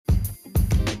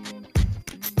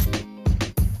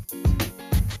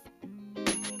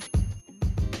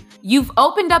You've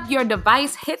opened up your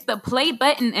device, hit the play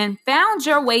button, and found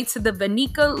your way to the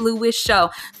Vanika Lewis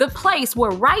Show, the place where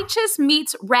righteous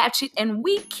meets ratchet and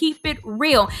we keep it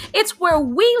real. It's where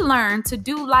we learn to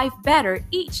do life better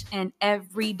each and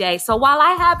every day. So while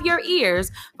I have your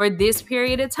ears for this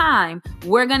period of time,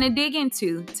 we're going to dig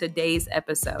into today's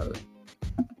episode.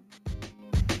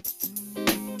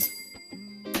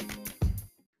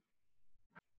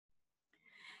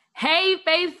 Hey,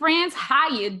 faith friends, how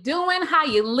you doing? How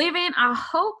you living? I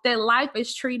hope that life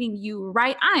is treating you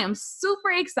right. I am super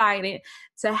excited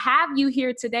to have you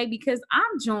here today because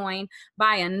I'm joined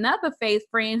by another faith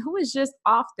friend who is just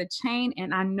off the chain,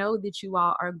 and I know that you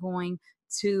all are going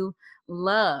to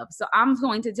love. So I'm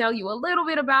going to tell you a little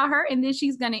bit about her, and then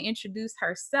she's going to introduce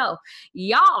herself.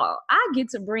 Y'all, I get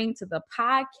to bring to the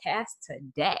podcast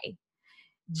today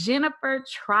Jennifer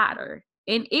Trotter.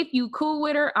 And if you cool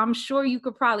with her, I'm sure you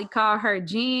could probably call her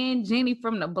Jenny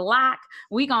from the block.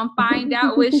 We gonna find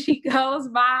out what she goes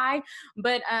by.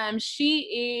 But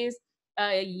she is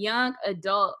a young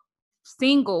adult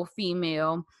single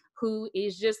female who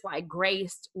is just like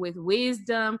graced with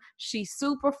wisdom. She's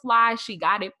super fly. She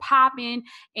got it popping.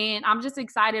 And I'm just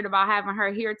excited about having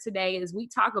her here today as we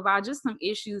talk about just some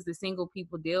issues that single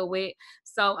people deal with.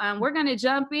 So we're gonna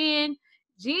jump in.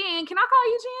 Jen, can I call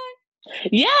you Jen?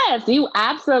 Yes, you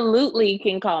absolutely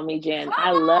can call me Jen. I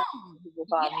love people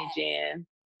call me Jen.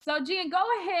 So Jen, go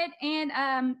ahead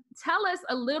and tell us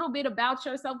a little bit about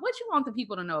yourself. What you want the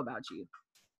people to know about you?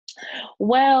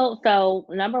 Well, so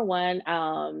number one,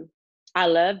 I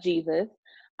love Jesus.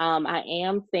 I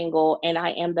am single and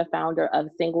I am the founder of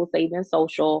Single Saved and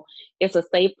Social. It's a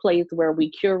safe place where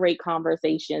we curate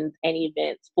conversations and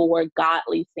events for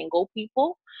godly single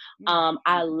people.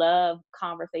 I love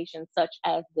conversations such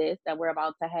as this that we're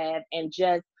about to have, and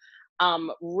just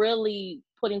really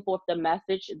putting forth the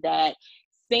message that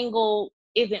single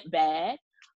isn't bad.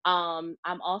 I'm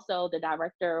also the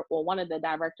director, or one of the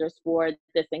directors, for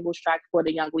the Singles Track for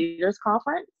the Young Leaders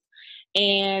Conference,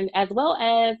 and as well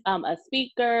as a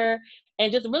speaker,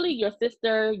 and just really your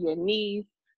sister, your niece,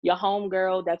 your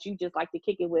homegirl that you just like to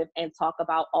kick it with and talk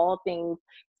about all things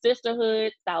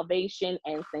sisterhood, salvation,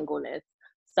 and singleness.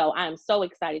 So I'm so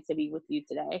excited to be with you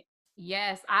today.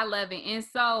 Yes, I love it. And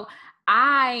so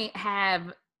I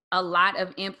have a lot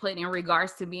of input in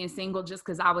regards to being single just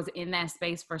because I was in that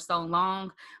space for so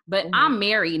long. But I'm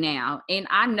married now, and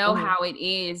I know how it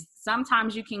is.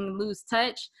 Sometimes you can lose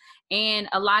touch. And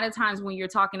a lot of times when you're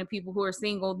talking to people who are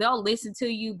single, they'll listen to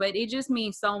you, but it just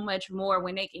means so much more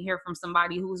when they can hear from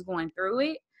somebody who's going through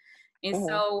it. And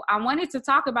so I wanted to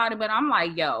talk about it, but I'm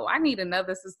like, yo, I need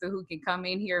another sister who can come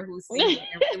in here who's single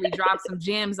and really drop some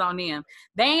gems on them.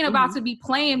 They ain't about to be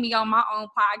playing me on my own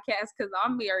podcast because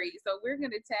I'm married. So we're going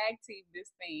to tag team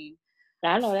this thing.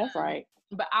 I know that's right.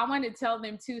 But I want to tell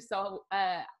them too. So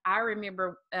I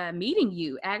remember meeting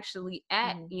you actually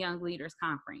at Young Leaders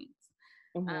Conference.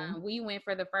 We went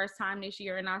for the first time this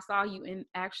year, and I saw you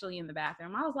actually in the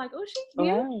bathroom. I was like, oh, she's cute.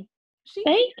 Right.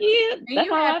 Thank you. And That's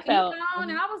you how had I felt. on,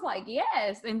 and I was like,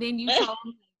 yes. And then you told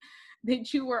me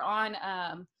that you were on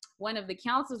one of the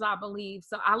councils, I believe.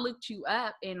 So I looked you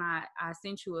up, and I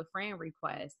sent you a friend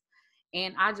request.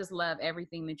 And I just love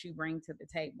everything that you bring to the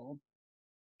table.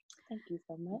 Thank you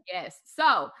so much. Yes.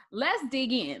 So let's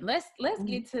dig in. Let's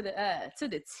get to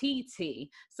the TT.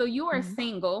 So you are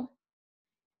single,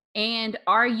 and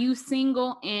are you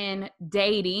single and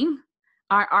dating?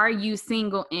 Or are you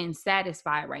single and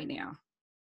satisfied right now?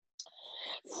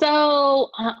 So,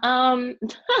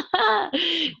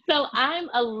 so I'm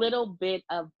a little bit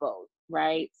of both,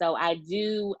 right? So I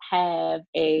do have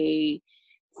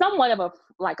somewhat of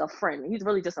a friend. He's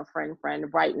really just a friend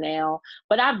right now,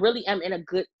 but I really am in a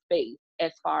good space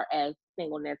as far as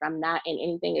singleness. I'm not in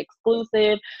anything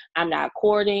exclusive. I'm not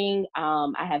courting.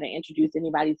 I haven't introduced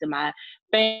anybody to my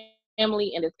family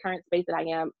in this current space that I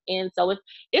am in. So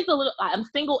it's a little, I'm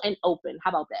single and open.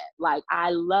 How about that? Like, I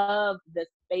love the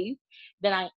space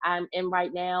that I'm in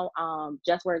right now,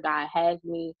 just where God has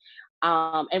me,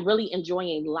 and really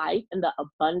enjoying life and the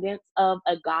abundance of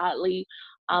a godly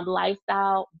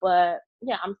lifestyle. But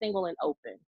yeah, I'm single and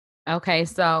open. Okay,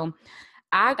 so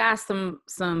I got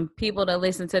some people to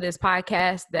listen to this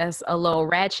podcast that's a little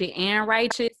ratchet and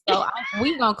righteous. So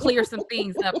we gonna clear some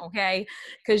things up, okay?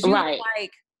 Because you like,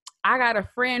 I got a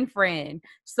friend.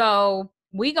 So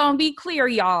we gonna be clear,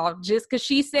 y'all. Just because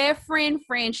she said friend,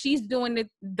 she's doing it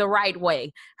the right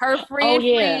way. Her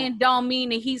friend don't mean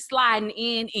that he's sliding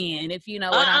in, if you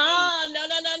know what I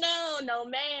mean.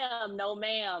 No,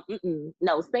 ma'am.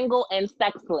 No, single and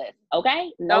sexless.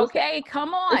 Okay. No. Okay, sex.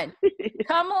 Come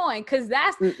on, because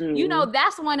that's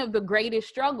that's one of the greatest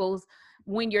struggles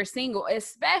when you're single.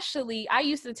 Especially, I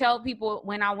used to tell people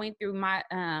when I went through my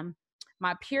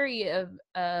my period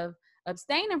of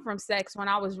abstaining from sex, when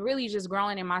I was really just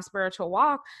growing in my spiritual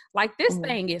walk, like, this Mm-hmm.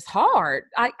 thing is hard.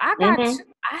 Mm-hmm.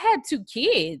 I had 2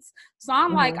 kids. So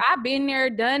I'm like, Mm-hmm. I've been there,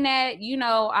 done that.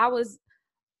 I was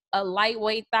a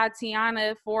lightweight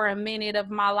Tatiana for a minute of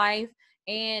my life.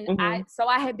 And Mm-hmm.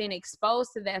 I had been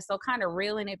exposed to that. So kind of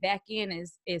reeling it back in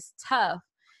is tough.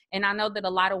 And I know that a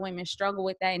lot of women struggle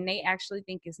with that and they actually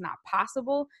think it's not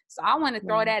possible. So I want to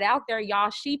throw that out there,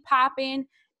 y'all. She popping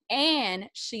and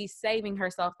she's saving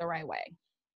herself the right way.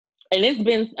 And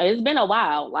it's been a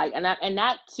while, like, and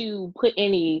not to put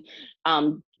any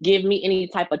give me any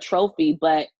type of trophy,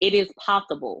 but it is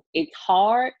possible. It's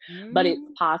hard, but it's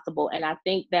possible. And I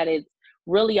think that it's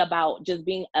really about just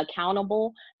being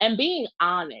accountable and being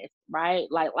honest, right?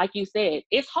 Like you said,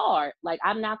 it's hard. Like,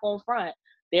 I'm not gonna front.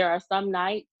 There are some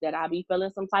nights that I be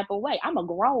feeling some type of way. I'm a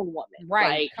grown woman.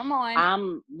 Right. Like, Come on.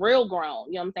 I'm real grown.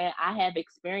 You know what I'm saying? I have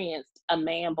experienced a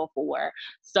man before.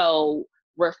 So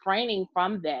refraining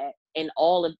from that and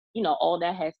all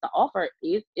that has to offer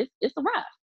is it's rough,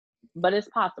 but it's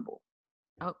possible.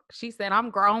 Oh, she said, I'm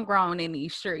grown in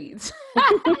these streets.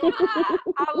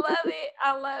 I love it.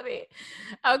 I love it.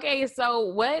 Okay, so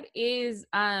what is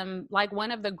like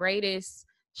one of the greatest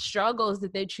struggles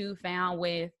that you found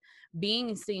with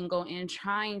being single and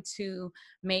trying to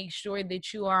make sure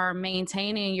that you are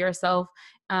maintaining yourself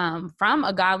from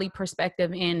a godly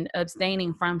perspective and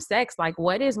abstaining from sex? Like,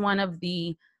 what is one of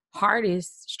the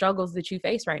hardest struggles that you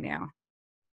face right now?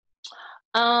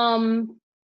 um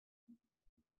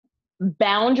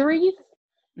Boundaries,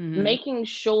 Mm-hmm. making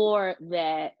sure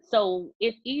that, so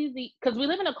it's easy because we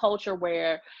live in a culture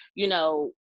where you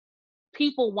know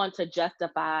people want to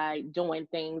justify doing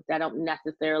things that don't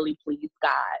necessarily please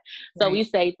God. So Right. we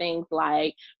say things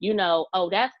like, oh,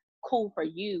 that's cool for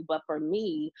you, but for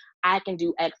me, I can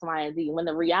do X, Y, and Z. When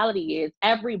the reality is,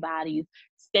 everybody's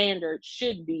standard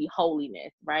should be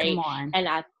holiness, right? Come on. And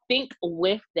I think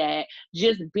with that,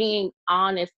 just being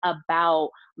honest about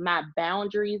my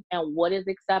boundaries and what is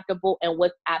acceptable and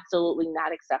what's absolutely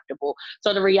not acceptable.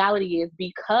 So the reality is,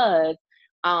 because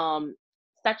um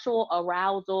sexual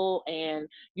arousal and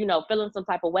feeling some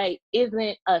type of way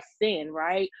isn't a sin,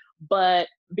 right? But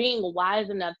being wise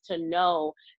enough to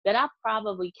know that I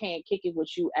probably can't kick it with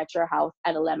you at your house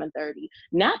at 11:30,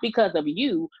 not because of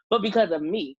you, but because of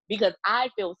me, because I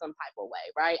feel some type of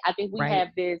way, right? I think we Right. have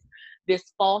this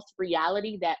false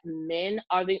reality that men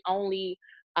are the only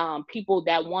people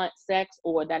that want sex,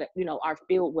 or that are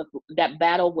filled with that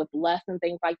battle with lust and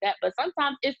things like that. But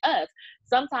sometimes it's us.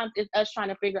 Sometimes it's us trying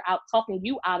to figure out, talking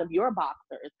you out of your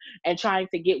boxers and trying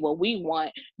to get what we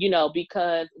want,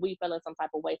 because we feel in some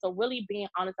type of way. So really being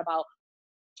honest about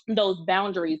those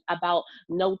boundaries, about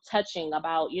no touching,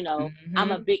 about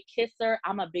I'm a Mm-hmm. big kisser,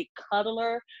 I'm a big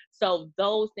cuddler. So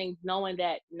those things, knowing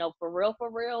that, no, for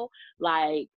real,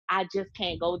 like, I just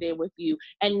can't go there with you.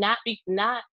 And not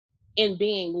in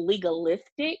being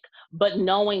legalistic, but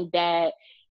knowing that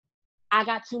I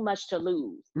got too much to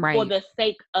lose for Right. the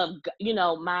sake of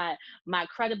my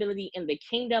credibility in the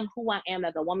kingdom, who I am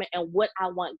as a woman, and what I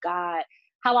want God,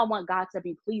 how I want God to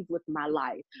be pleased with my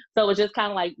life. So it's just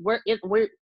kind of like,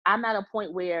 I'm at a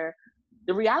point where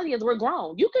the reality is, we're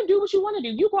grown. You can do what you want to do.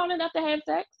 You grown enough to have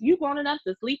sex. You grown enough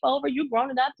to sleep over. You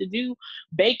grown enough to do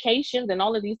vacations and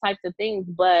all of these types of things.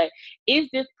 But is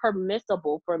this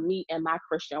permissible for me in my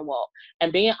Christian walk?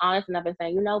 And being honest enough and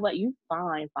saying, you know what, you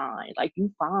fine, like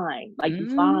you fine,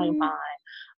 Mm. fine.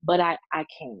 But I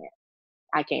can't.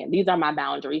 I can't. These are my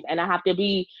boundaries, and I have to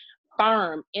be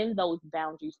firm in those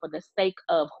boundaries for the sake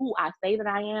of who I say that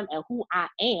I am and who I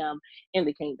am in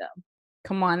the kingdom.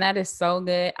 Come on, that is so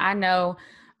good. I know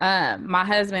my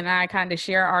husband and I kind of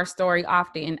share our story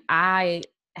often. I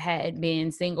had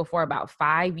been single for about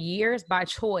 5 years by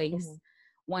choice Mm-hmm.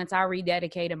 once I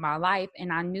rededicated my life.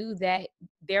 And I knew that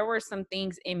there were some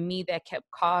things in me that kept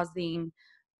causing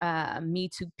me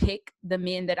to pick the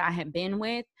men that I had been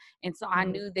with. And so I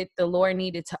Mm-hmm. knew that the Lord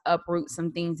needed to uproot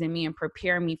some things in me and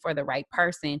prepare me for the right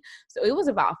person. So it was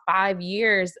about 5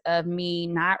 years of me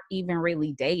not even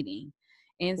really dating.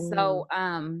 And Mm-hmm. so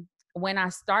when I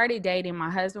started dating, my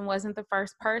husband wasn't the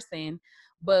first person,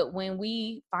 but when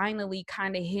we finally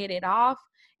kind of hit it off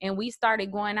and we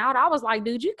started going out, I was like,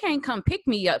 dude, you can't come pick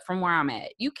me up from where I'm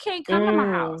at. You can't come to my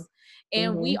house.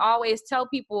 And we Mm-hmm. always tell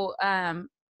people,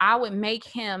 I would make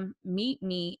him meet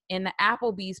me in the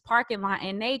Applebee's parking lot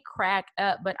and they crack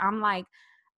up. But I'm like,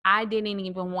 I didn't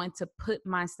even want to put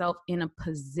myself in a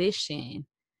position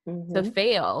to Mm-hmm.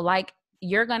 fail. Like,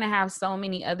 you're going to have so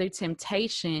many other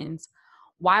temptations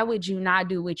why would you not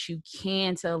do what you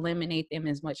can to eliminate them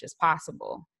as much as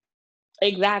possible?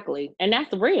 Exactly. And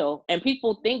that's real. And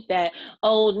people think that,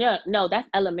 oh, no, no, that's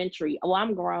elementary. Oh,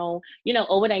 I'm grown.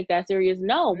 Oh, it ain't that serious.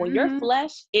 No, when your Hmm.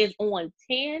 flesh is on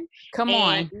 10 Come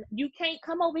and on. you can't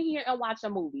come over here and watch a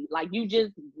movie. Like, you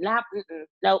just not,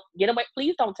 no, get away.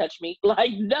 Please don't touch me.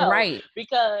 Like, no, Right.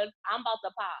 because I'm about to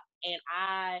pop. And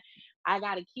I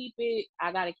gotta keep it.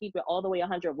 I gotta keep it all the way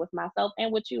 100 with myself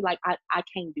and with you. Like, I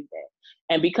can't do that.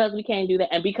 And because we can't do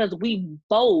that, and because we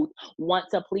both want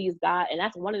to please God. And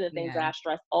that's one of the things that Yeah. I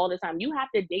stress all the time. You have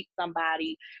to date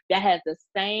somebody that has the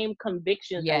same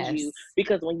convictions as you, Yes.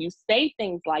 because when you say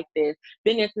things like this,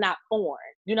 then it's not foreign.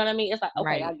 You know what I mean? It's like,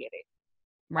 okay, I Right. get it.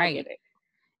 I get Right. it.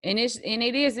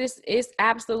 It's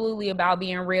absolutely about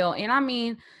being real. And I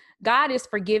mean, God is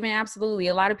forgiving. Absolutely.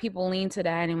 A lot of people lean to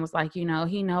that and was like, he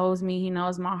knows me, he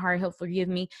knows my heart, he'll forgive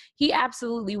me. He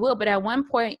absolutely will. But at one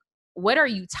point, when are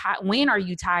you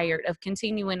tired of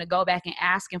continuing to go back and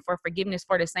asking for forgiveness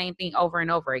for the same thing over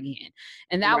and over again?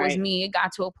 And that was Right. me. It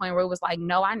got to a point where it was like,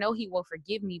 no, I know he will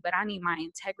forgive me, but I need my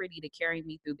integrity to carry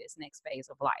me through this next phase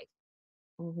of life.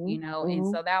 Hmm. And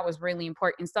Hmm. so that was really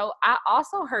important. So I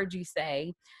also heard you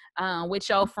say, with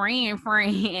your friend,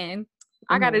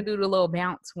 I got to Hmm. do the little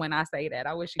bounce when I say that.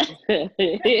 I wish you could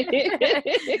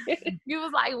you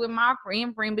was like with my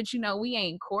friend, but we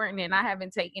ain't courting and I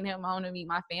haven't taken him home to meet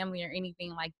my family or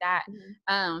anything like that.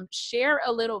 Share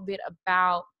a little bit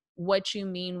about what you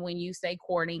mean when you say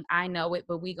courting. I know it,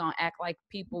 but we gonna act like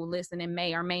people listening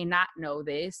may or may not know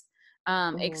this.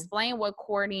 Hmm. Explain what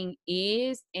courting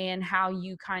is and how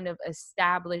you kind of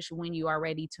establish when you are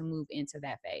ready to move into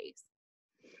that phase.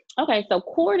 Okay, so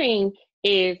courting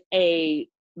is a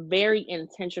very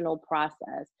intentional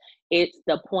process. It's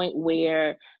the point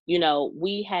where,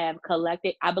 we have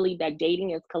collected, I believe that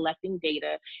dating is collecting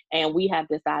data, and we have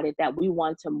decided that we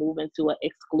want to move into an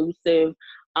exclusive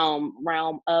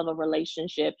realm of a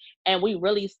relationship. And we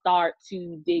really start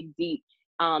to dig deep,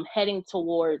 heading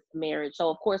towards marriage. So,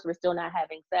 of course, we're still not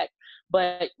having sex,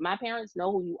 but my parents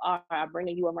know who you are. I'm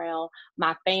bringing you around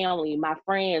my family, my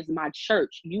friends, my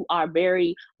church. You are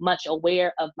very much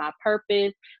aware of my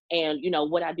purpose and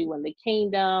what I do in the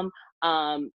kingdom.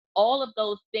 All of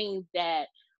those things that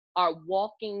are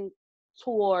walking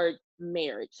toward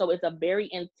marriage. So it's a very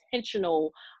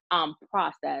intentional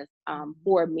process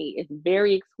for me. It's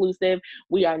very exclusive.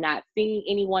 We are not seeing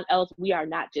anyone else. We are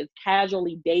not just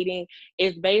casually dating.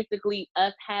 It's basically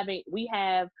we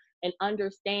have an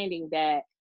understanding that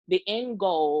the end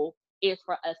goal is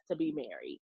for us to be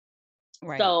married.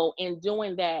 Right. So in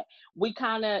doing that, we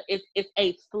kind of it's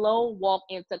a slow walk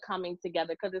into coming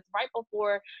together, because it's right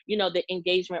before the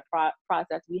engagement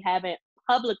process. We haven't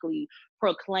publicly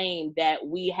proclaimed that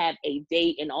we have a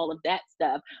date and all of that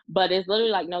stuff, but it's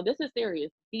literally like, no, this is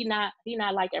serious. He not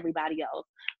like everybody else.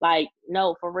 Like,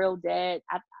 no, for real, Dad.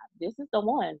 This is the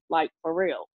one. Like, for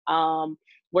real.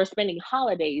 We're spending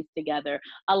holidays together.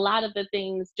 A lot of the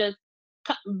things just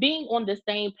being on the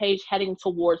same page, heading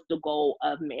towards the goal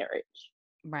of marriage.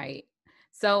 Right.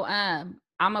 So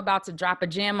I'm about to drop a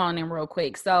gem on them real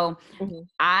quick. So Mhm.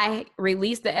 I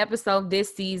released the episode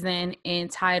this season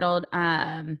entitled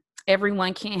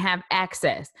Everyone Can't Have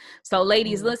Access. So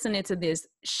ladies Mhm. listening to this,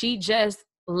 she just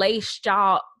laced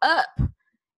y'all up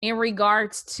in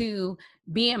regards to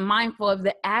being mindful of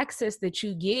the access that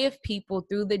you give people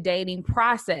through the dating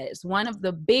process. One of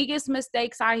the biggest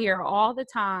mistakes I hear all the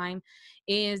time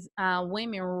is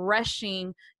women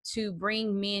rushing to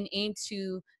bring men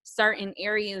into certain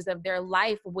areas of their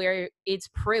life where it's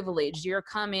privileged. You're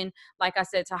coming, like I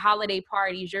said, to holiday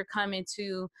parties, you're coming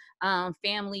to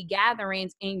family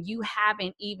gatherings, and you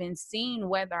haven't even seen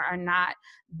whether or not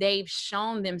they've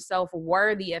shown themselves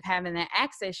worthy of having that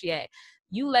access yet.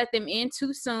 You let them in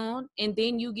too soon, and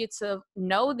then you get to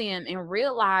know them and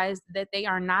realize that they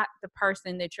are not the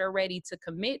person that you're ready to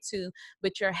commit to,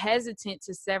 but you're hesitant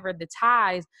to sever the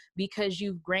ties because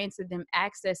you've granted them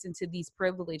access into these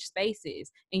privileged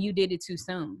spaces and you did it too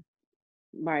soon.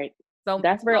 Right. So,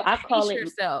 That's real. so I call pace it.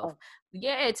 yourself. Oh.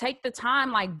 Yeah, take the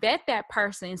time, like vet that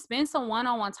person, spend some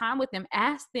one-on-one time with them,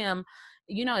 ask them,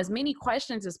 as many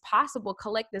questions as possible,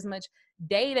 collect as much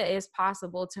data as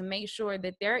possible to make sure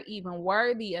that they're even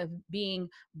worthy of being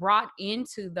brought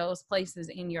into those places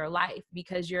in your life,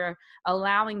 because you're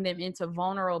allowing them into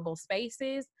vulnerable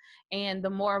spaces. And the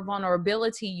more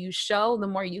vulnerability you show, the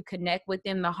more you connect with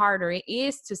them, the harder it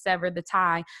is to sever the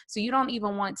tie. So you don't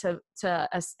even want to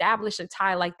establish a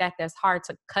tie like that that's hard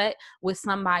to cut with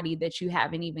somebody that you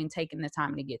haven't even taken the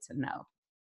time to get to know.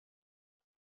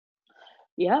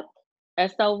 Yep.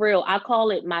 That's so real. I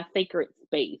call it my sacred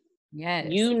space. Yes.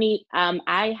 You need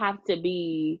I have to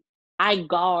be I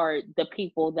guard the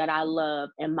people that I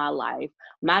love in my life.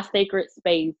 My sacred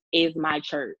space is my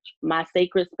church. My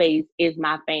sacred space is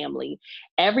my family.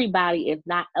 Everybody is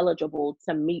not eligible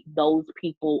to meet those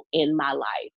people in my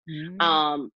life.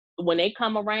 Mm, When they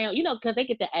come around, because they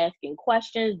get to asking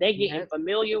questions, they getting yep.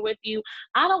 familiar with you.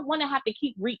 I don't want to have to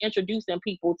keep reintroducing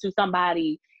people to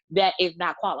somebody that is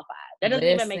not qualified. That doesn't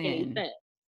even make any Listen. sense.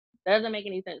 That doesn't make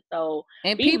any sense. So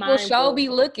And be people show mindful. be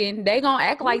looking. They gonna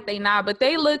act like they not, but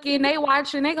they looking, they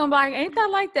watching, they gonna be like, ain't that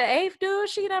like the eighth dude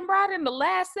she done brought in the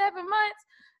last 7 months?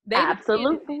 They be paying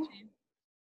Absolutely. attention.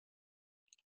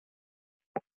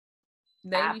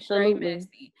 They be straight Absolutely.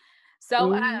 messy. So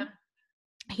Mhm.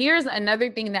 here's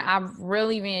another thing that I've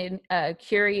really been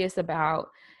curious about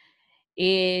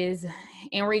is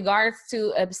in regards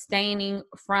to abstaining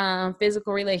from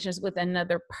physical relations with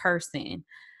another person.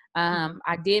 Mhm.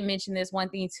 I did mention this one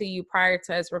thing to you prior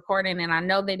to us recording, and I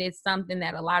know that it's something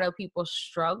that a lot of people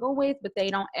struggle with, but they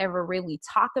don't ever really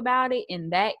talk about it,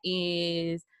 and that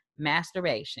is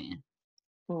masturbation.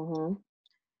 Mhm.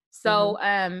 So,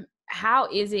 Mhm. how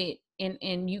is it,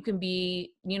 and you can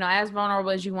be, as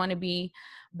vulnerable as you want to be,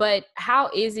 but how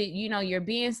is it, you're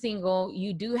being single,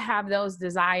 you do have those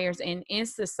desires, and in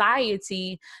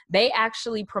society, they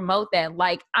actually promote that.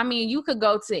 Like, I mean, you could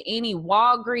go to any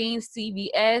Walgreens,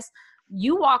 CVS,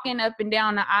 you walking up and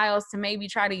down the aisles to maybe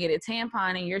try to get a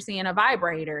tampon, and you're seeing a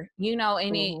vibrator,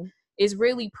 and it Mhm. is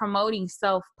really promoting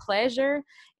self pleasure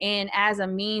and as a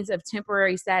means of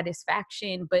temporary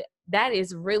satisfaction, but that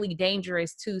is really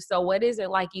dangerous too. So what is it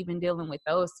like even dealing with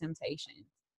those temptations?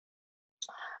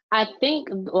 I think,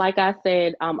 like I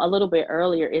said a little bit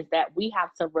earlier, is that we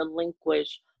have to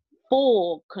relinquish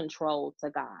full control to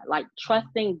God, like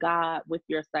trusting God with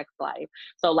your sex life.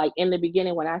 So, like in the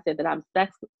beginning, when I said that I'm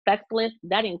sexless,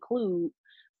 that includes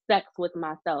sex with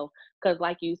myself, because,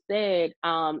 like you said,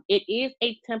 it is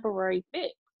a temporary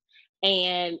fix,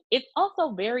 and it's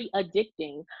also very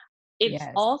addicting. It's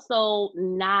Yes. also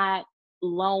not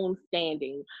long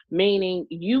standing, meaning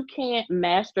you can't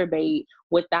masturbate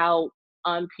without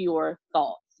unpure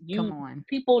thoughts. Come You on.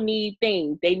 People need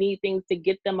things. They need things to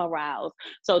get them aroused.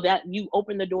 So that you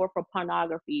open the door for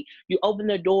pornography. You open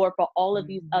the door for all of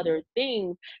these Mhm. other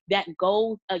things that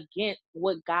goes against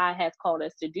what God has called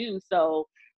us to do. So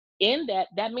in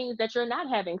that means that you're not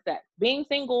having sex. Being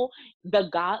single the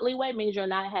godly way means you're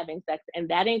not having sex, and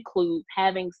that includes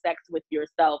having sex with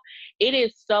yourself. It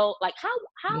is so, like,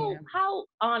 Yeah. how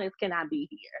honest can I be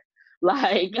here?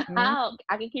 Like, Mhm. how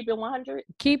I can keep it 100.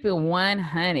 Keep it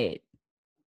 100.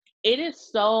 It is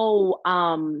so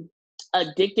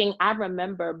addicting. I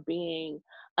remember being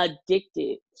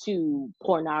addicted to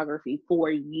pornography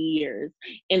for years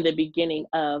in the beginning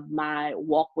of my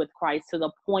walk with Christ, to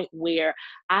the point where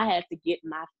I had to get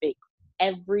my fix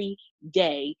every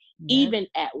day, Yep. even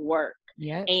at work.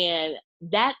 Yep. And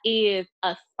that is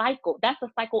a cycle. That's a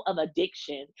cycle of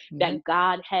addiction Yep. that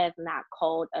God has not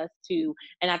called us to.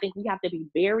 And I think we have to be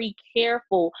very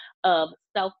careful of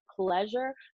self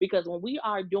pleasure, because when we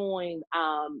are doing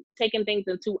taking things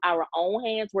into our own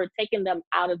hands, we're taking them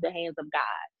out of the hands of God.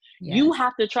 You Yes.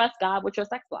 have to trust God with your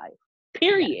sex life, Yes.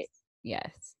 period.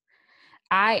 Yes.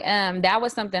 I that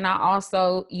was something I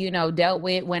also, dealt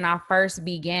with when I first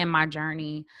began my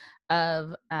journey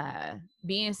of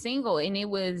being single, and it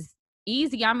was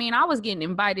easy. I mean, I was getting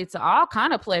invited to all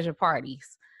kind of pleasure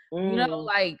parties. Mm,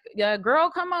 Like, girl,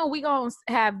 come on, we gonna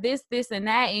have this and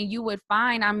that, and you would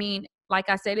find, I mean, like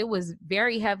I said, it was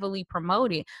very heavily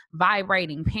promoted.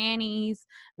 Vibrating panties,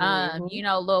 mm-hmm,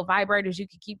 little vibrators you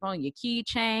could keep on your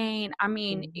keychain. I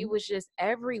mean, it mm-hmm, was just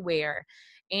everywhere.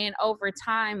 And over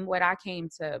time, what I came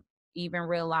to even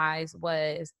realize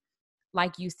was,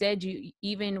 like you said, you,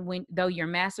 even when though you're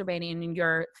masturbating and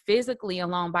you're physically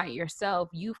alone by yourself,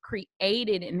 you've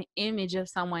created an image of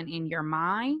someone in your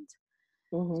mind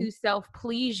mm-hmm, to self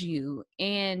please you.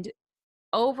 And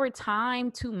over time,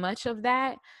 too much of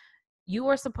that, you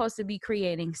are supposed to be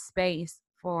creating space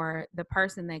for the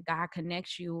person that God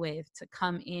connects you with to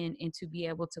come in and to be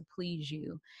able to please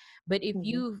you. But if mm-hmm.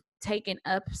 you've taken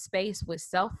up space with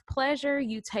self pleasure,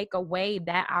 you take away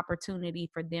that opportunity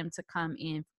for them to come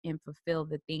in and fulfill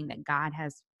the thing that God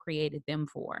has created them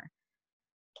for.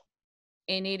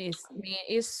 And it is, man,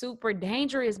 it's super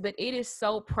dangerous, but it is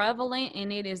so prevalent,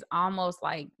 and it is almost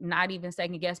like not even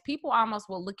second guess. People almost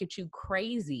will look at you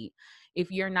crazy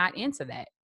if you're not into that.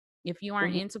 If you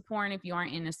aren't Mm-hmm. into porn, if you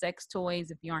aren't into sex toys,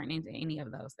 if you aren't into any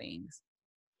of those things.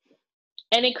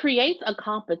 And it creates a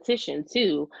competition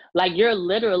too. Like, you're Yeah.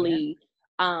 literally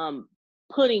um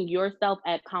putting yourself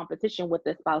at competition with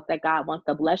the spouse that God wants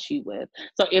to bless you with.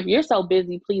 So if you're so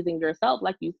busy pleasing yourself,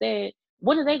 like you said,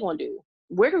 what are they going to do?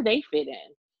 Where do they fit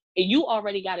in? You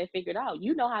already got it figured out.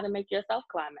 You know how to make yourself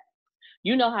climax.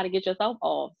 You know how to get yourself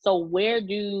off. So where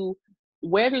do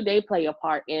they play a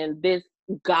part in this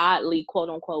godly quote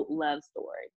unquote love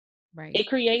story? Right. It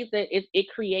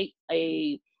creates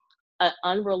a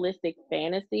unrealistic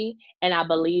fantasy, and I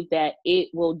believe that it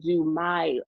will do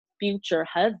my future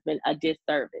husband a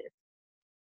disservice.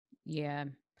 Yeah.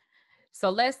 So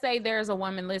let's say there's a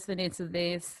woman listening to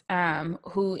this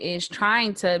who is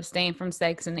trying to abstain from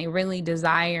sex and they really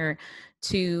desire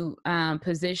to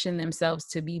position themselves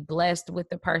to be blessed with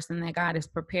the person that God has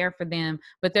prepared for them,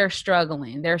 but they're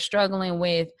struggling. They're struggling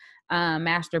with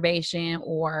masturbation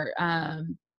or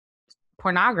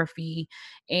pornography,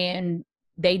 and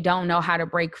they don't know how to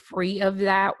break free of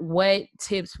that. What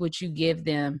tips would you give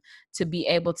them to be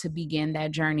able to begin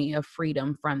that journey of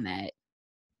freedom from that?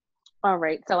 All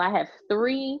right. So I have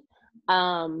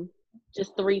um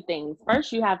just three things.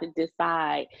 First, you have to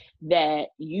decide that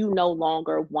you no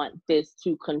longer want this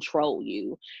to control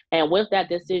you. And with that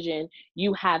decision,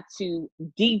 you have to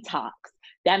detox.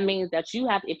 That means that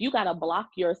if you got to block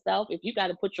yourself, if you got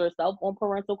to put yourself on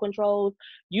parental controls,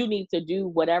 you need to do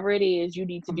whatever it is you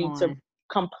need to Come do to on.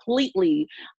 completely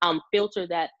filter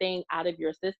that thing out of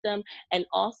your system, and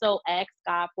also ask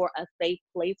God for a safe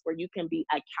place where you can be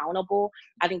accountable.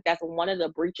 I think that's one of the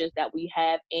breaches that we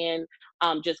have in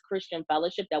just Christian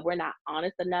fellowship, that we're not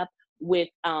honest enough with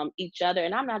each other.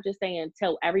 And I'm not just saying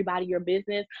tell everybody your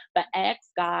business, but ask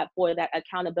God for that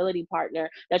accountability partner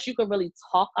that you can really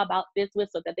talk about this with,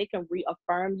 so that they can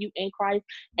reaffirm you in Christ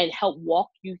and help walk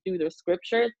you through the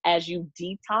scriptures as you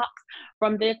detox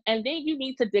from this. And then you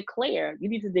need to declare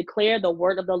the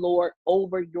word of the Lord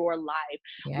over your life.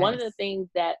 One of the Yes. things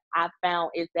that I found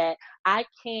is that I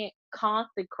can't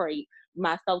consecrate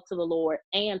myself to the Lord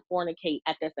and fornicate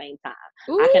at the same time.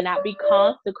 I Ooh. cannot be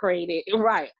consecrated,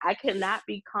 right? I cannot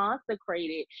be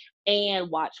consecrated and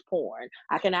watch porn.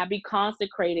 I cannot be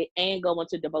consecrated and go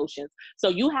into devotions. So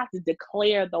you have to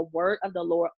declare the word of the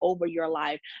Lord over your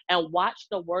life and watch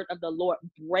the word of the Lord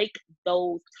break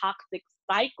those toxic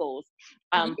cycles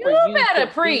for You you better to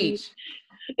be preach.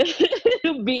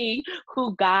 be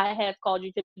who God has called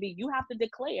you to be. You have to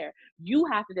declare. You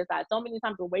have to decide. So many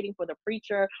times we're waiting for the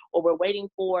preacher, or we're waiting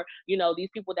for, these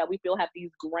people that we feel have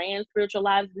these grand spiritual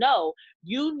lives. No,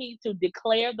 you need to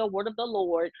declare the word of the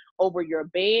Lord over your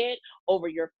bed, over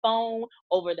your phone,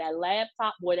 over that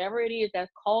laptop, whatever it is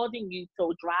that's causing you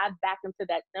to drive back into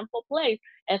that simple place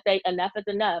and say, enough is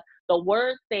enough. The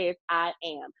word says, I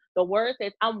am. The word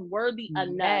says, I'm worthy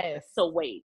enough Yes. to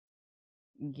wait.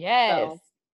 Yes. So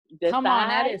Come on.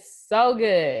 That decide, is so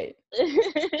good.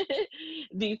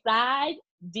 decide,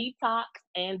 detox,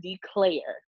 and declare.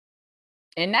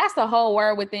 And that's the whole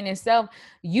word within itself.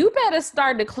 You better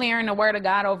start declaring the word of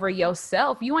God over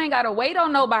yourself. You ain't got to wait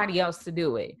on nobody else to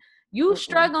do it. You Mm-mm,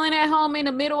 struggling at home in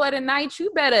the middle of the night,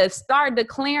 you better start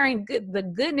declaring the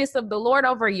goodness of the Lord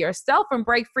over yourself and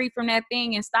break free from that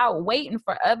thing and stop waiting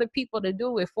for other people to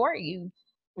do it for you.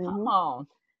 Come mm-hmm, on.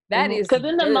 That mm-hmm. is Because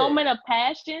in the good. moment of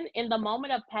passion,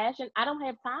 I don't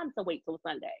have time to wait till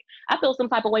Sunday. I feel some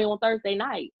type of way on Thursday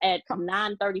night at Come,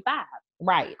 9:35.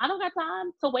 right. I don't got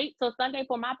time to wait till Sunday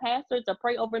for my pastor to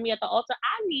pray over me at the altar.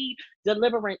 I need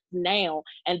deliverance now.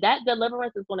 And that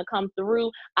deliverance is going to come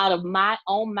through out of my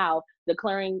own mouth,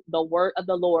 declaring the word of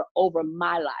the Lord over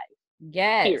my life,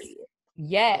 Yes. period.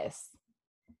 Yes.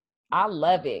 I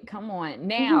love it. Come on.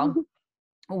 Now,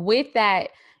 with that,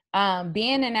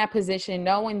 being in that position,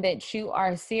 knowing that you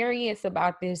are serious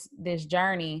about this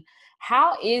journey,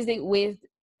 how is it with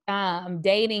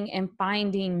dating and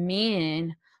finding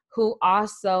men who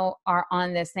also are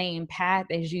on the same path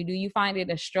as you? Do you find it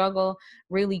a struggle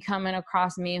really coming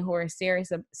across men who are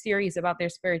serious about their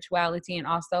spirituality and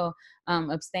also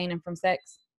abstaining from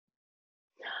sex?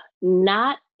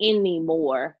 Not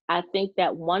anymore. I think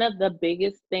that one of the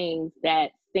biggest things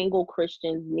that single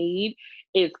Christians need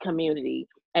is community.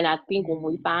 And I think when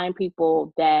we Mm. find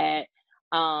people that,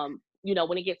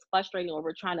 when it gets frustrating or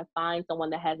we're trying to find someone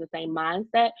that has the same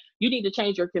mindset, you need to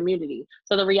change your community.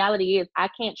 So the reality is, I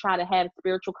can't try to have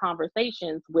spiritual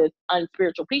conversations with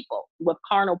unspiritual people, with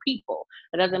carnal people.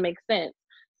 It doesn't make sense.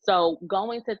 So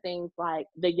going to things like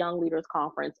the Young Leaders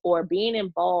Conference or being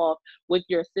involved with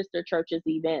your sister church's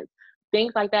events,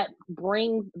 things like that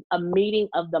brings a meeting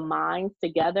of the minds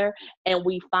together. And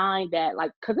we find that,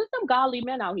 like, because there's some godly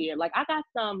men out here. Like, I got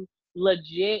some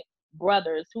legit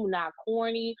brothers who not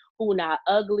corny, who not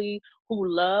ugly, who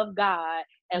love God,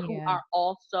 and who Yeah. are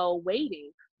also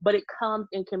waiting. But it comes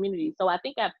in community. So I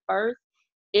think at first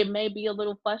it may be a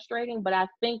little frustrating, but I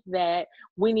think that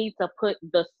we need to put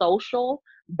the social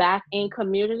back in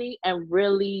community and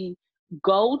really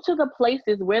go to the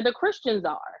places where the Christians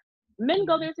are. Men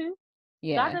go there too.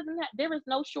 God Yeah. doesn't have, there is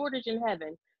no shortage in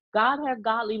heaven. God has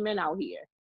godly men out here.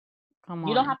 Come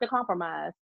You don't on. have to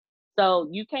compromise. So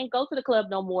you can't go to the club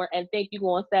no more and think you're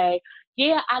going to say,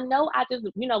 yeah, I know I just,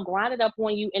 grinded up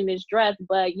on you in this dress,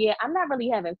 but yeah, I'm not really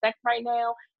having sex right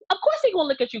now. Of course he's going to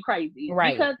look at you crazy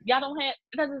Right. because y'all don't have,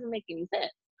 it doesn't make any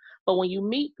sense. But when you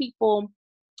meet people,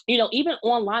 even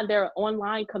online, there are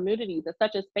online communities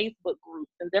such as Facebook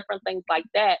groups and different things like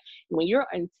that. When you're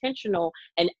intentional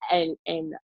and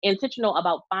intentional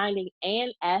about finding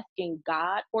and asking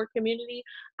God for community,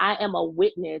 I am a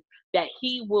witness that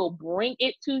He will bring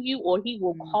it to you or He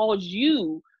will Mm. cause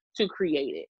you to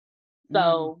create it. Mm.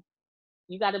 So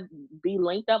you got to be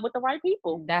linked up with the right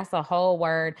people. That's a whole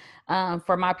word.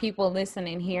 For my people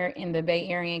listening here in the Bay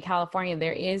Area in California,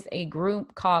 there is a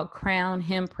group called Crown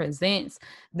Him Presents.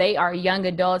 They are young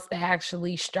adults that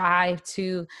actually strive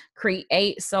to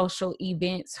create social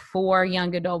events for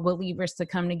young adult believers to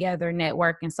come together,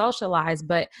 network, and socialize.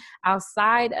 But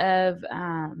outside of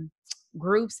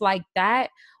groups like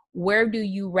that, where do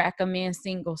you recommend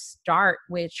singles start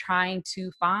with trying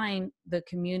to find the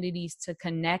communities to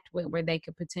connect with where they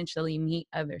could potentially meet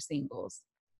other singles?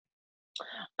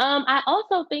 I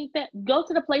also think that go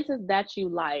to the places that you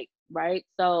like, right?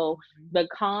 So the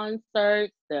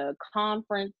concerts, the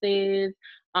conferences,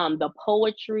 the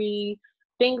poetry,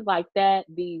 things like that,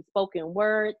 the spoken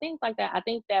word, things like that. I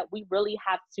think that we really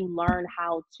have to learn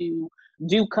how to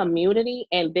do community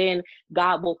and then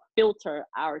God will filter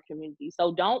our community.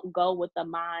 So don't go with the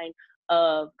mind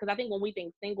of, because I think when we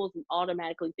think singles, we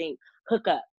automatically think hook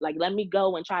up. Like, let me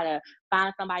go and try to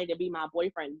find somebody to be my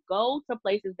boyfriend. Go to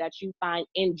places that you find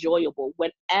enjoyable,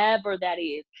 whatever that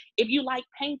is. If you like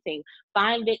painting,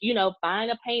 find it,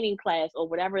 find a painting class or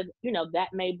whatever, that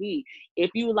may be.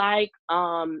 If you like,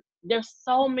 there's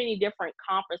so many different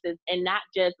conferences and not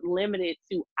just limited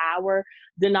to our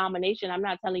denomination. I'm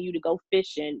not telling you to go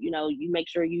fishing, you make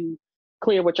sure you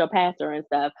clear with your pastor and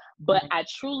stuff. But Right. I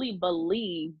truly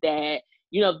believe that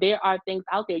there are things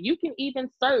out there. You can even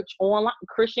search online,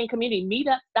 Christian community,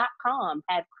 meetups.com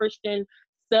have Christian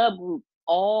subgroups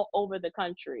all over the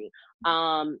country.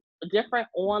 Different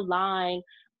online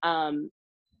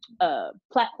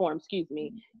platforms, excuse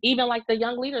me. Even like the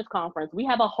Young Leaders Conference, we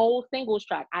have a whole singles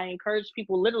track. I encourage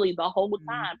people literally the whole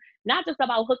time, not just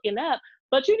about hooking up,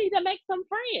 but you need to make some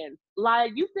friends.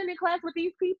 Like, you sit in class with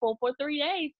these people for 3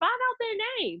 days, find out their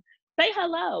name, say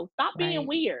hello, stop being Right.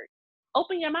 weird,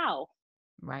 open your mouth.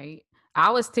 Right. I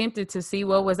was tempted to see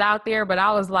what was out there, but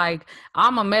I was like,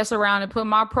 I'm gonna mess around and put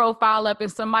my profile up,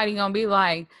 and somebody gonna be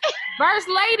like, First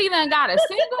Lady done got a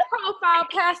single profile,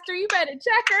 Pastor. You better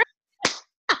check her.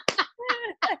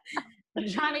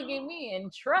 Trying to get me in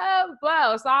trouble.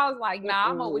 So I was like, nah,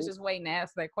 I'm always just waiting to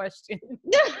ask that question.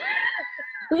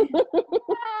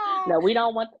 No, we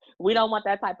don't want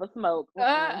that type of smoke. No,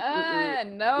 No,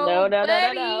 no, no, no,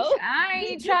 buddy. no. I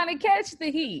ain't trying to catch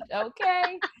the heat,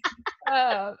 okay?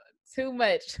 uh Too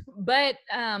much. But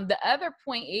the other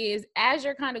point is, as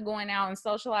you're kind of going out and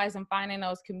socializing, finding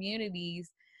those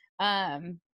communities,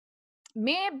 man,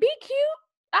 be cute.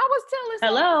 I was telling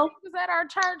somebody Hello. who was at our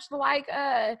church, like,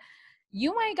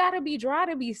 you ain't gotta be dry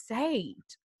to be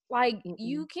saved. Like,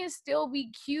 you Mm-mm. can still be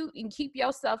cute and keep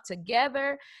yourself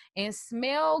together and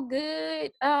smell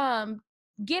good.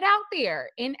 Get out there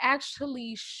and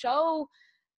actually show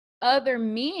other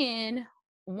men,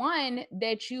 one,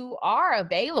 that you are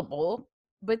available,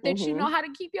 but that you know Mhm. how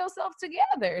to keep yourself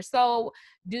together. So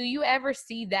do you ever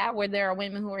see that where there are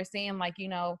women who are saying, like,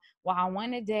 well, I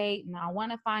want to date and I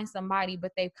want to find somebody,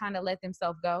 but they've kind of let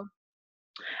themselves go?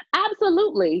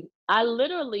 Absolutely. I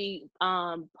literally,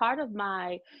 part of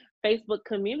my Facebook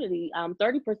community,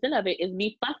 30% of it is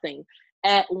me fussing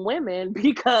at women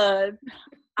because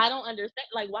I don't understand.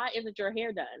 Like, why isn't your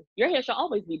hair done? Your hair should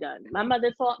always be done. My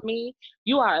mother taught me,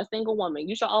 you are a single woman.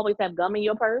 You should always have gum in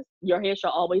your purse. Your hair should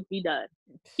always be done.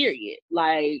 Period.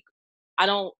 Like, I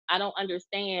don't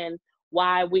understand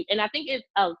why and I think it's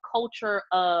a culture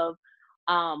of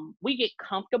we get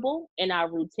comfortable in our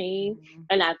routine, Mhm.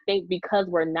 and I think because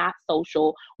we're not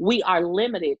social, we are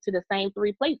limited to the same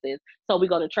three places. So we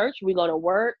go to church, we go to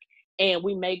work, and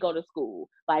we may go to school.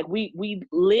 Like, we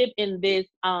live in this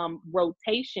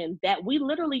rotation that we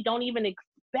literally don't even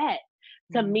expect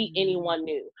to meet Mhm. anyone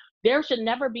new. There should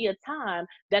never be a time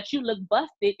that you look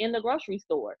busted in the grocery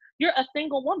store. You're a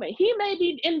single woman. He may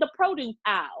be in the produce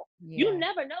aisle. You Yeah.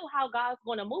 never know how God's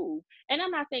going to move. And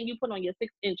I'm not saying you put on your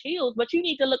 6-inch heels, but you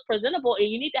need to look presentable and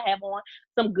you need to have on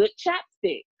some good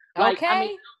chapstick. Like, I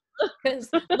mean, Okay.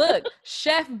 Because look,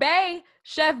 Chef Bay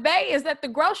is at the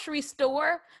grocery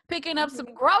store picking up some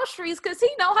mhm. groceries because he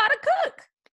know how to cook.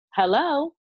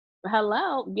 Hello.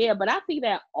 Hello, yeah, but I see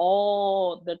that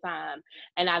all the time,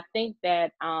 and I think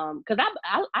that because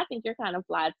I think you're kind of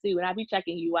fly too, and I be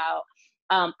checking you out.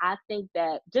 I think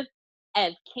that just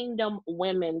as kingdom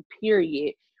women,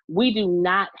 period, we do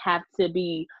not have to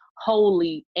be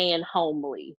holy and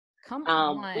homely. Come We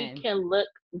on. can look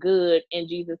good in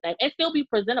Jesus' name and still be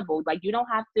presentable. Like you don't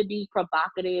have to be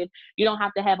provocative. You don't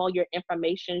have to have all your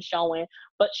information showing,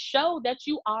 but show that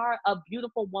you are a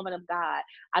beautiful woman of God.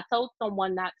 I told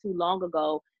someone not too long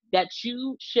ago that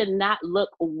you should not look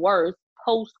worse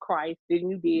post Christ than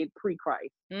you did pre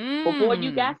Christ. Before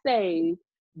you got Mm. saved,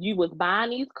 you was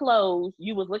buying these clothes,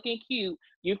 you was looking cute,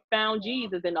 you found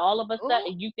Jesus, and all of a Oh,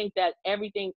 sudden you think that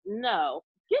everything. No,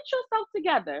 get yourself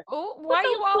together. oh, Put why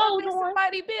you those all up clothes in on.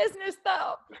 somebody's business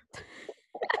though?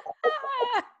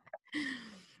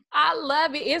 I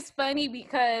love it. It's funny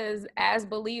because as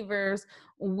believers,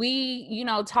 we,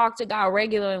 talk to God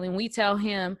regularly and we tell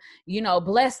him,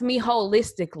 bless me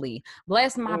holistically,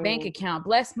 bless my bank Mm, account,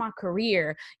 bless my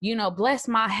career, bless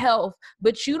my health.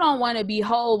 But you don't want to be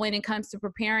whole when it comes to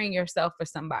preparing yourself for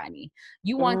somebody.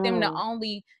 You want them to mm.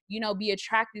 only, be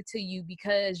attracted to you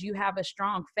because you have a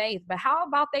strong faith. But how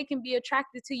about they can be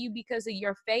attracted to you because of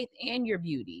your faith and your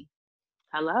beauty?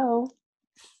 Hello.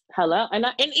 Hello, and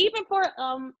even for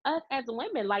us as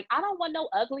women, like I don't want no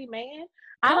ugly man.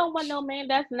 I Come, don't want no man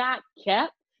that's not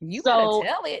kept. you better So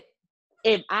tell it.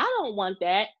 if I don't want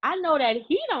that, I know that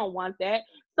he don't want that.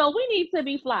 So we need to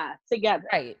be fly together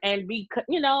Right. and be,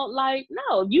 like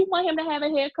no, you want him to have a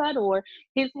haircut or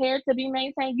his hair to be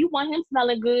maintained. You want him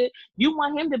smelling good. You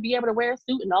want him to be able to wear a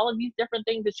suit and all of these different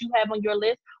things that you have on your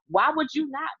list. Why would you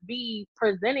not be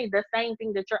presenting the same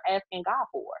thing that you're asking God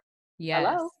for? Yes.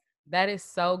 Hello. That is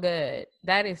so good.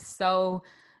 That is so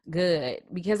good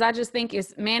because I just think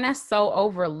it's, man, that's so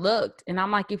overlooked. And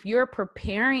I'm like, if you're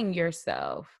preparing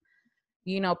yourself,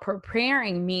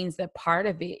 preparing means that part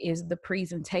of it is the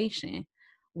presentation.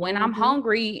 When I'm Mm-hmm.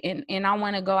 hungry and I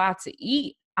want to go out to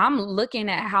eat, I'm looking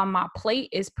at how my plate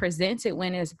is presented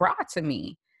when it's brought to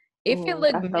me. If it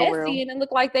look That's so messy real. and it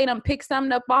look like they done pick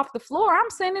something up off the floor, I'm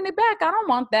sending it back. I don't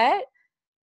want that.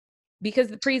 Because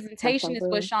the That's presentation so is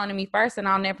what's real. shown to me first. And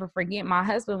I'll never forget, my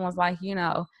husband was like,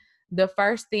 the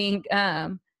first thing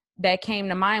that came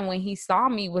to mind when he saw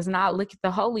me was not look at the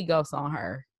Holy Ghost on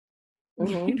her.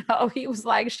 Hmm. He was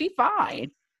like, she fine,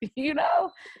 you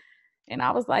know? And I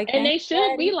was like, And thank they you,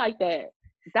 should be Daddy. like that.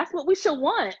 That's what we should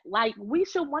want. Like we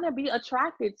should want to be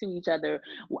attracted to each other.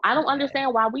 I don't Yeah.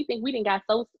 understand why we think we didn't got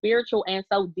so spiritual and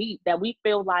so deep that we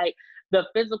feel like the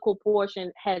physical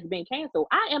portion has been canceled.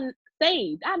 I am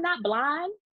saved. I'm not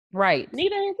blind. Right.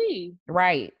 Neither is he.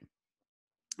 Right.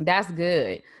 That's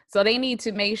good. So they need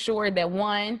to make sure that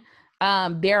one,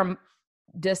 they're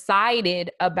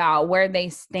decided about where they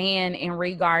stand in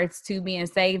regards to being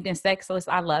saved and sexless.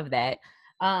 I love that.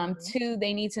 Mhm. Two,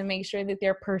 they need to make sure that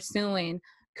they're pursuing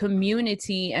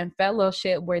community and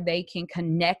fellowship where they can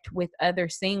connect with other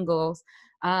singles.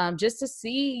 Just to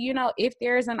see, if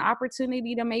there's an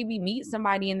opportunity to maybe meet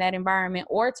somebody in that environment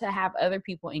or to have other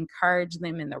people encourage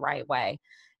them in the right way.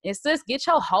 It's just get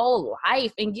your whole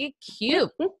life and get cute.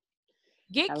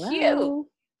 Get cute. Hello.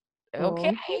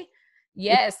 Okay. Mhm.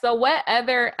 Yes. So what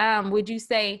other would you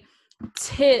say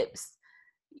tips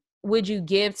would you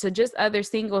give to just other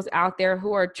singles out there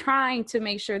who are trying to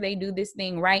make sure they do this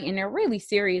thing right and they're really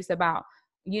serious about,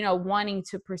 wanting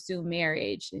to pursue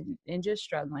marriage and just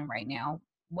struggling right now?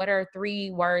 What are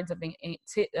three words of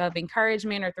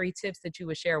encouragement or three tips that you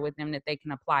would share with them that they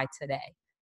can apply today?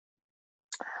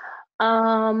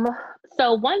 Um,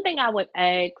 so one thing I would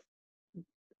ask,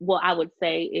 well, I would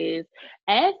say is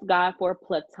ask God for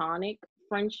platonic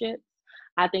friendships.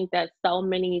 I think that so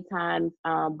many times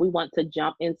we want to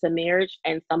jump into marriage,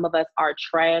 and some of us are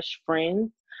trash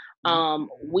friends. We Mm.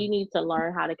 need to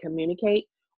learn how to communicate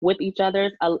with each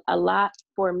other. A lot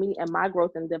for me and my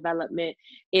growth and development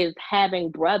is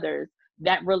having brothers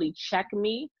that really check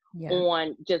me Yeah.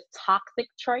 on just toxic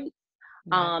traits,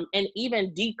 Yeah. and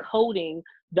even decoding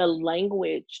the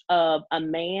language of a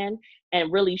man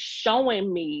and really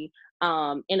showing me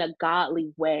in a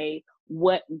godly way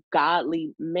what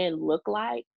godly men look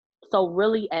like. So,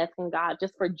 really asking God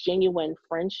just for genuine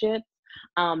friendships,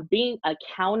 being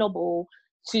accountable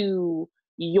to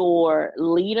your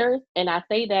leaders. And I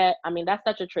say that, I mean, that's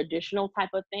such a traditional type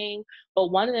of thing.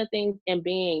 But one of the things in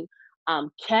being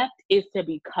kept is to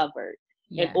be covered.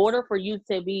 In Yes. order for you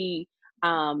to be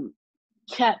um,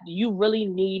 kept, you really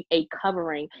need a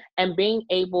covering, and being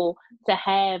able to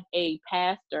have a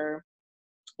pastor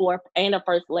or and a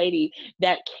first lady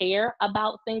that care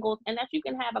about singles, and that you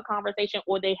can have a conversation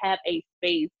or they have a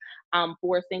space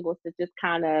for singles to just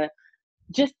kind of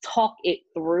just talk it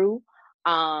through.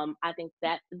 I think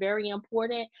that's very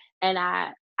important. And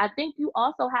I think you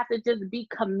also have to just be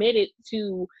committed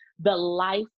to the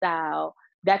lifestyle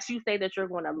that you say that you're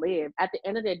going to live. At the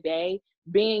end of the day,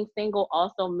 being single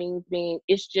also means being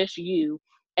it's just you.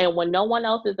 And when no one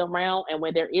else is around and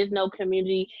when there is no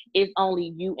community, it's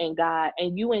only you and God.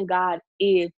 And you and God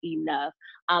is enough.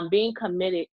 Being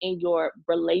committed in your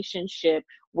relationship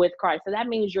with Christ. So that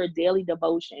means your daily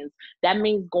devotions. That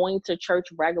means going to church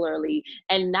regularly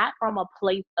and not from a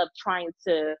place of trying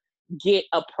to get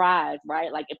a prize,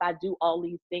 right? Like if I do all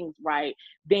these things right,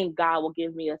 then God will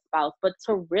give me a spouse. But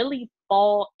to really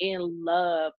fall in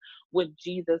love with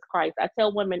Jesus Christ. I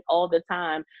tell women all the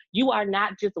time, you are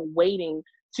not just waiting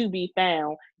to be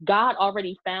found. God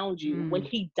already found you when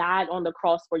he died on the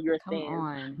cross for your Come sins.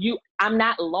 on. I'm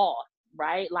not lost,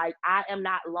 right? Like I am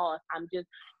not lost. I'm just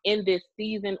in this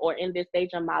season or in this stage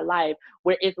of my life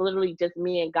where it's literally just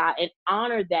me and God, and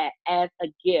honor that as a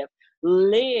gift.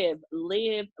 Live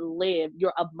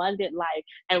your abundant life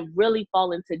and really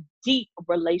fall into deep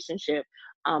relationship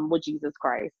with Jesus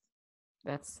Christ.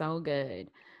 That's so good.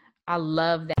 I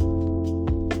love that.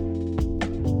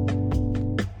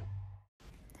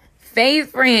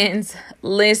 Faith friends,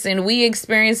 listen, we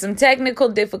experienced some technical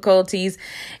difficulties,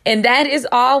 and that is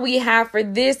all we have for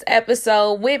this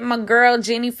episode with my girl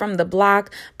Jenny from the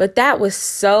block. But that was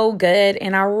so good,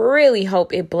 and I really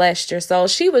hope it blessed your soul.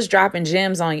 She was dropping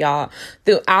gems on y'all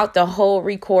throughout the whole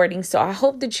recording, so I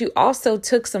hope that you also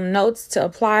took some notes to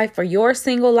apply for your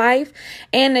single life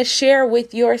and to share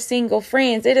with your single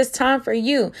friends. It is time for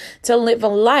you to live a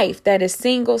life that is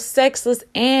single, sexless,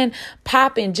 and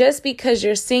poppin'. Just because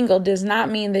you're single does not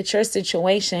mean that your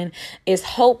situation is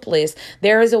hopeless.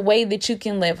 There is a way that you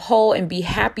can live whole and be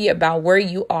happy about where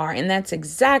you are. And that's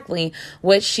exactly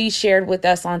what she shared with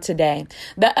us on today.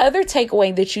 The other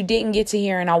takeaway that you didn't get to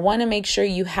hear, and I want to make sure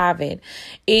you have it,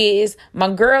 is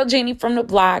my girl Jenny from the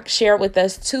block shared with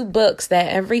us 2 books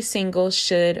that every single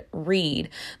should read.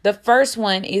 The first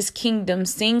one is Kingdom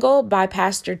Single by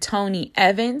Pastor Tony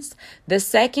Evans. The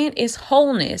second is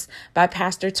Wholeness by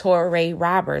Pastor Torrey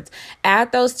Roberts.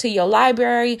 Add those to your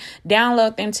library,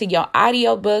 download them to your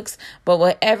audiobooks, but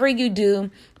whatever you do,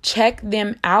 check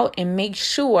them out and make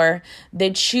sure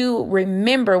that you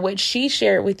remember what she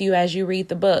shared with you as you read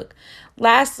the book.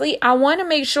 Lastly, I want to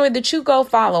make sure that you go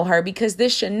follow her, because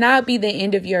this should not be the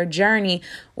end of your journey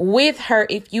with her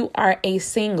if you are a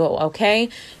single, okay?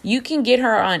 You can get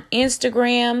her on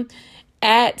Instagram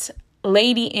at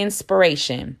Lady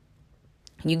Inspiration.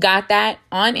 You got that?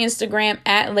 On Instagram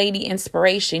at Lady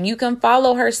Inspiration. You can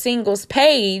follow her singles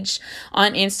page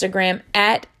on Instagram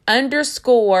at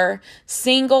 _single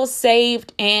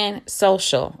saved and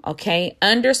social. Okay.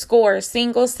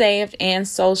 _single saved and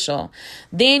social.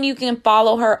 Then you can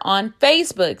follow her on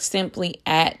Facebook simply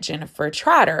at Jennifer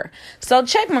Trotter. So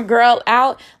check my girl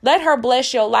out. Let her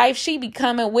bless your life. She be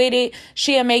coming with it.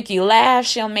 She'll make you laugh.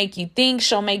 She'll make you think.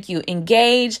 She'll make you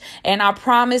engage. And I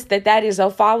promise that is a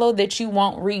follow that you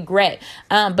won't regret.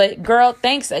 But girl,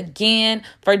 thanks again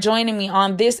for joining me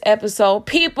on this episode.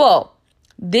 People,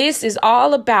 this is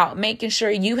all about making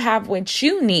sure you have what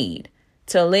you need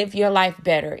to live your life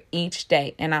better each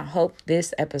day. And I hope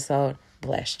this episode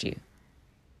blessed you.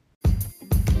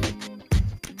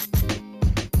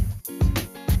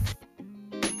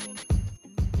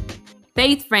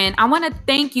 Faith friend, I want to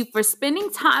thank you for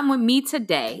spending time with me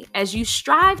today as you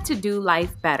strive to do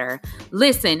life better.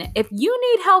 Listen, if you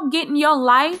need help getting your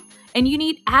life and you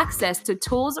need access to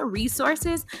tools or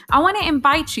resources, I want to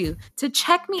invite you to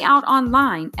check me out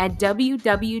online at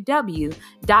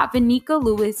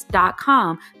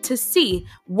www.vanicalewis.com to see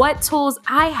what tools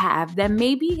I have that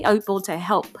may be able to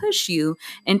help push you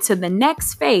into the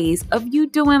next phase of you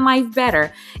doing life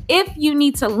better. If you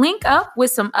need to link up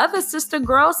with some other sister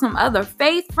girls, some other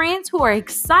faith friends who are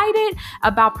excited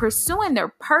about pursuing their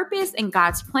purpose and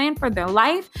God's plan for their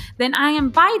life, then I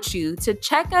invite you to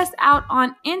check us out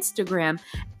on Instagram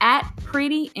at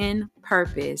Pretty in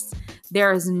Purpose.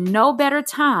 There is no better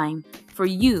time for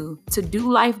you to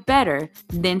do life better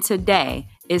than today.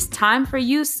 It's time for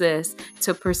you, sis,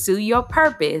 to pursue your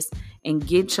purpose and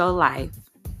get your life.